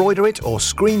and embroider it or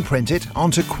screen print it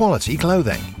onto quality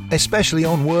clothing, especially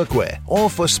on workwear or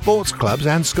for sports clubs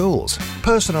and schools.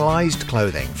 Personalised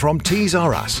clothing from Tees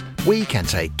R Us. We can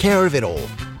take care of it all.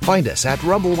 Find us at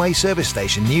Rumbleway Service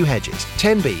Station, New Hedges,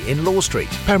 10B in Law Street,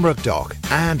 Pembroke Dock,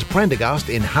 and Prendergast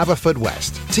in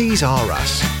Haverfordwest. Tees R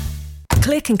Us.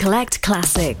 Click and collect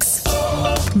classics.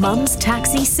 Mum's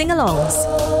taxi sing-alongs.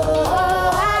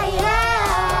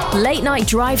 Late night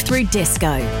drive-through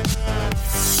disco.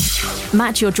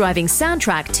 Match your driving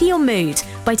soundtrack to your mood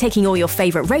by taking all your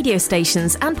favourite radio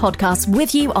stations and podcasts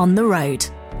with you on the road.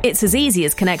 It's as easy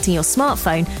as connecting your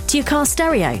smartphone to your car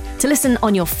stereo to listen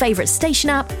on your favourite station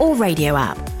app or radio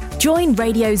app. Join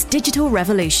radio's digital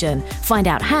revolution. Find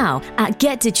out how at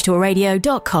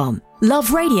getdigitalradio.com.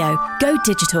 Love radio, go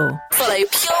digital. Follow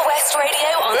Pure West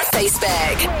Radio on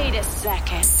Facebook. Wait a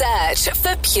second. Search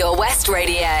for Pure West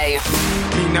Radio.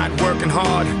 Me not working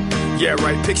hard. Yeah,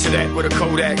 right, picture that with a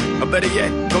Kodak. Or better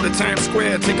yet, go to Times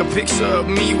Square, take a picture of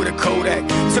me with a Kodak.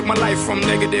 Took my life from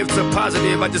negative to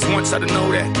positive, I just want y'all to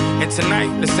know that. And tonight,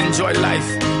 let's enjoy life.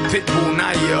 Pitbull,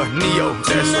 Nadia, Neo,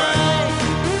 that's right.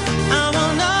 I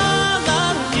want all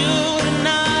of you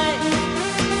tonight.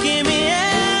 Give me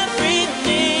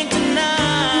everything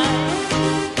tonight.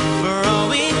 For all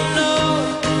we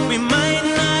know, we might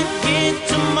not get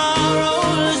tomorrow.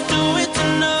 Let's do it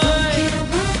tonight.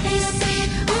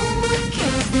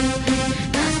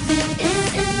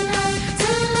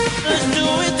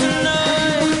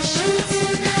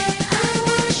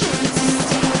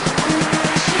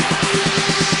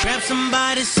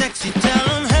 Somebody sexy, tell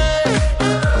them, hey,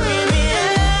 give me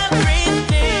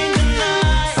everything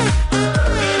tonight.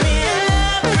 Give me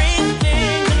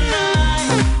everything tonight.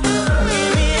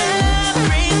 Give me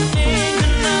everything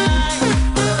tonight.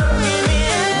 Give me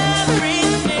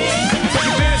everything tonight. Take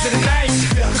advantage of the night,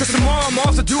 cause tomorrow I'm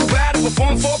off to Dubai to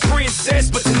perform for a princess.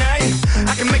 But tonight,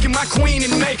 I can make you my queen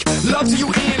and make love to you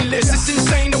endless. It's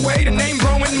insane the way the name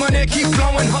growing, money keep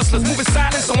flowing. Hustlers moving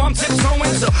silent, so I'm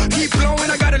tiptoeing. So keep blowing,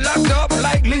 I got it locked up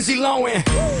like Lindsay Lohan.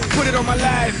 Put it on my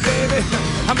life, baby.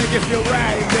 I make it feel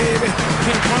right, baby.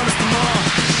 Can't promise tomorrow,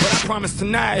 but I promise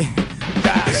tonight.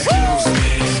 Excuse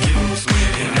me,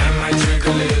 and I might drink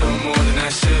a little more than I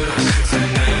should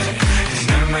tonight.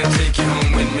 And I might take you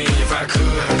home with me if I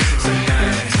could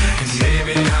tonight. And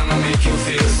baby, I'ma make you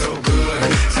feel so good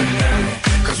tonight.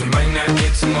 Cause we might not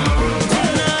get tomorrow.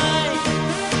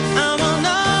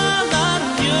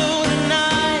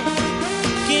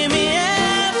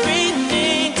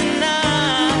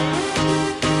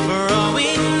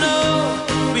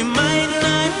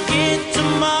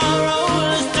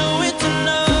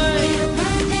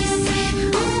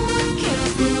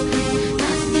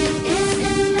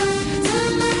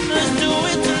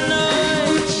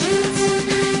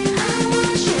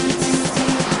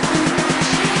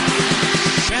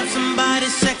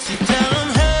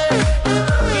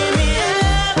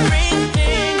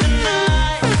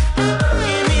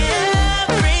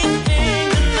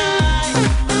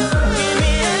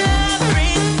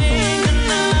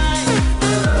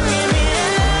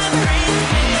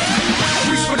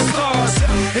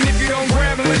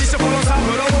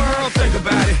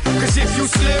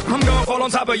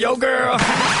 Of your girl.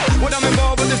 When I'm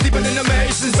involved with this deeper than the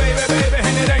Masons, baby,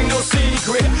 and it ain't no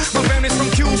secret. My family's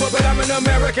from Cuba, but I'm an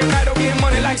American. I don't get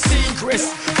money like secrets.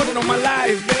 Put it on my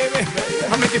life, baby.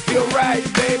 I make it feel right,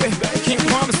 baby. Can't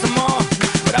promise tomorrow,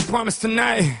 but I promise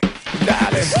tonight,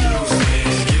 darling.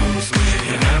 Excuse me,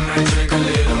 and I might drink a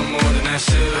little more than I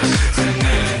should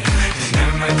tonight. And I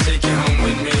might take you home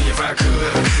with me if I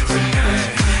could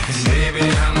tonight. And baby,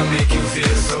 I'ma make you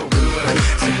feel so good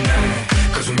tonight.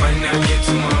 Cause we might not get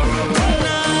tomorrow.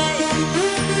 Tonight,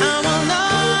 I want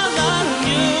all of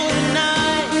you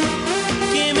tonight.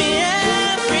 Give me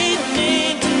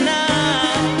everything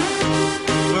tonight.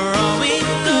 For all we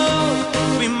know,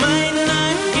 we might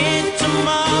not get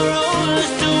tomorrow.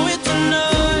 Let's do it.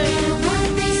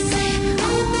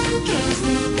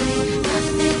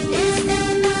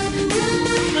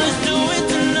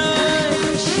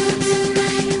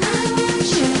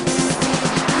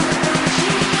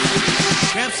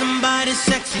 somebody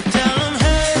sexy, tell them,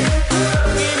 hey,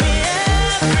 give me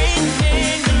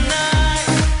everything tonight.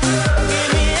 Give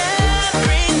me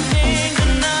everything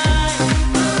tonight.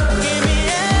 Give me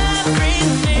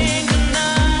everything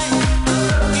tonight.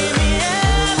 Give me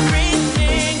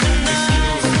everything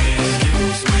tonight.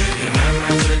 Excuse me, and I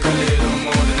might drink a little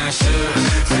more than I should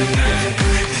tonight.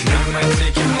 And I might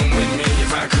take you home with me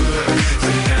if I could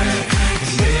tonight.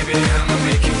 And baby, I'ma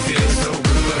make you feel so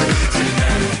good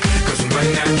tonight. 'Cause we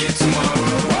might not get tomorrow.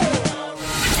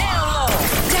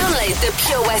 Download the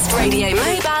Pure West Radio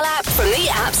mobile app from the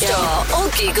App Store or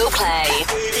Google Play.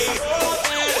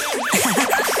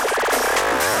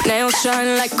 Nails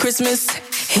shine like Christmas,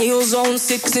 heels on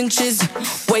 6 inches,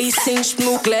 waist inch,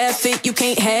 smooth, glare fit. You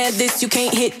can't have this, you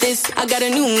can't hit this. I got a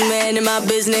new man in my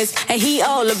business, and he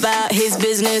all about his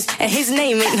business, and his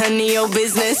name ain't none of your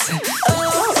business.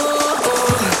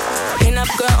 Pin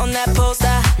up girl on that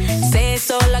poster, say it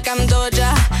so like I'm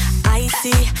Doja.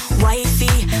 Icy,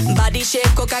 wifey, body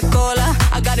shape Coca-Cola.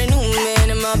 I got a new man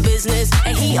in my business,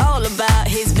 and he all about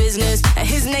his business, and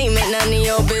his name ain't none of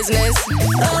your business.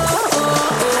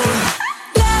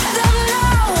 Let them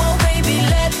know, oh baby,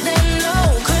 let them know,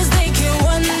 'cause they can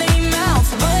run their mouth,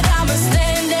 but I'ma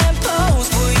stand and pose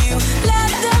for you.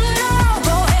 Let them know,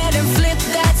 go ahead and flip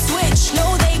that switch. No,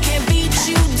 they can't beat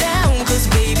you down, 'cause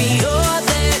baby, you're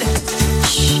that.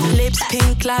 Lips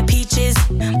pink like peaches,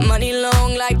 money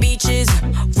long like beaches,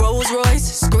 Rolls Royce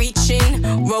screeching,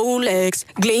 Rolex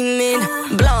gleaming,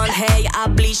 blonde hair, I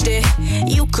bleached it.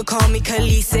 You could call me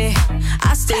Khaleesi.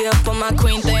 I stay up on my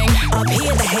queen thing. Up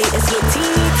here the haters look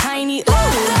teeny tiny. Ooh.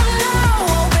 Let them know,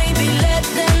 oh baby, let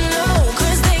them know,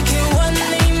 'cause they can run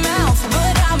their mouth,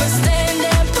 but I'ma stand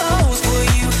and pose for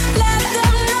you. Let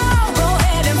them know, go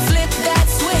ahead and flip that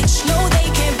switch. No, they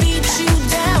can't beat you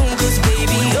down, 'cause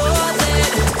baby, you're that.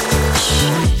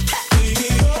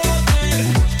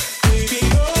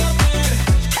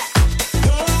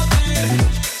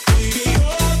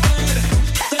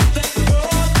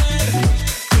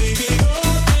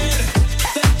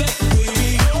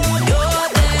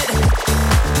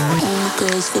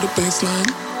 For the baseline,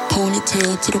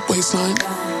 ponytail to the waistline.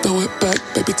 Throw it back,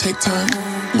 baby, take time.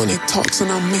 Money talks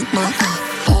and I make mine.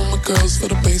 All my girls for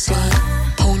the baseline,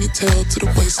 ponytail to the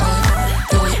waistline.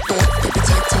 Throw it back, baby,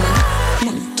 take time.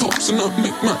 Money talks and I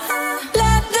make mine.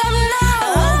 Let them know,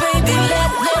 oh baby,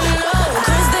 let them know,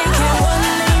 'cause they can run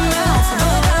their mouth,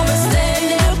 but I'ma stand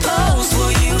and pose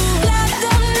for you. Let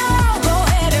them know, go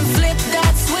ahead and flip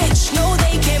that switch. No,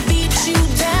 they can't beat you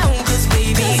down, 'cause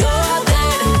baby, you're that.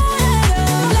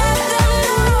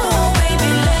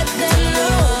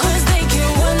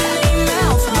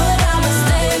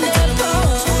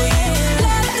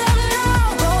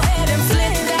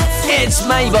 It's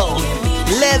Mabel.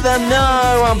 Let them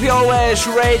know on Pure West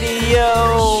Radio.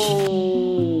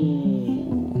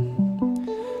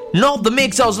 Not the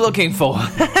mix I was looking for.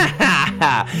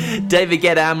 David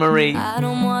Guetta and Marie. I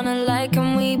don't wanna lie,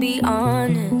 can we be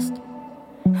honest?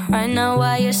 Right now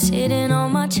while you're sitting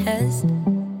on my chest,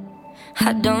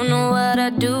 I don't know what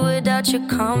I'd do without your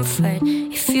comfort.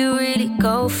 If you really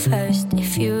go first,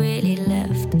 if you really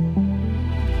left,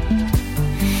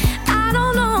 I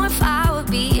don't know if I would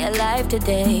be alive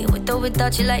today, with or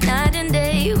without you like night and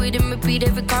day. We didn't repeat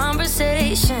every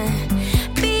conversation.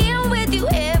 Being with you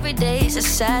every day is a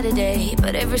Saturday,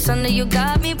 but every Sunday you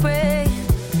got me praying.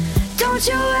 Don't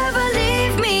you ever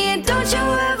leave me, and don't you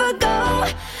ever go.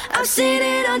 I've seen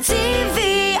it on TV,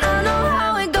 I know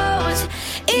how it goes.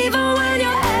 Even when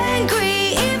you're angry,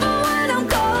 even when I'm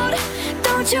cold,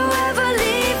 don't you ever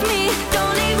leave me,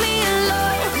 don't leave me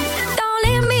alone, don't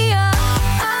leave me alone.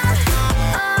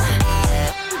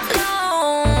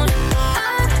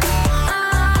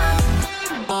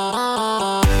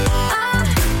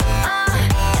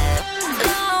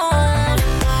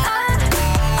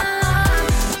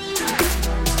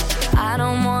 I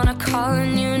don't wanna call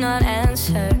and you not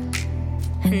answer,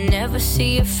 never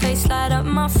see your face light up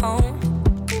my phone,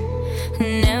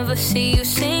 never see you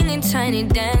singing Tiny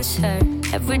Dancer.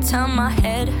 Every time my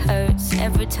head hurts,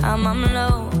 every time I'm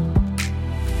low.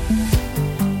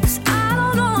 'Cause I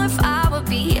don't know if I would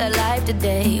be alive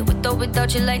today, with or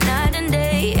without you like night and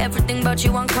day. Everything about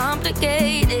you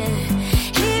uncomplicated.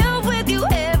 Here with you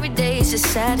every day is a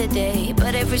Saturday,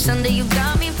 but every Sunday you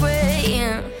got me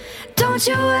praying. Don't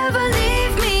you ever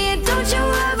leave me, don't you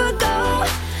ever go.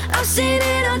 I've seen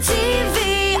it on TV,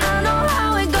 I know how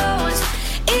it goes.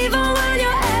 Even when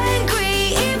you're angry,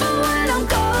 even when I'm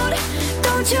cold,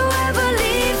 don't you ever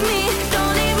leave me,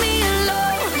 don't leave me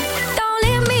alone, don't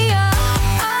leave me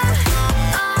alone.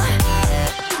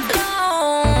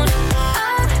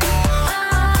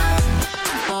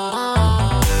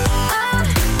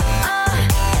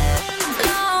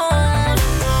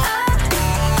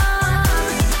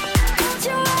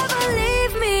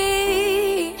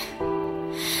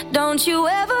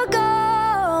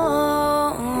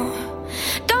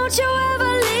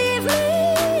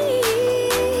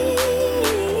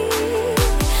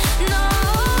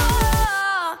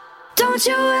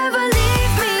 you ever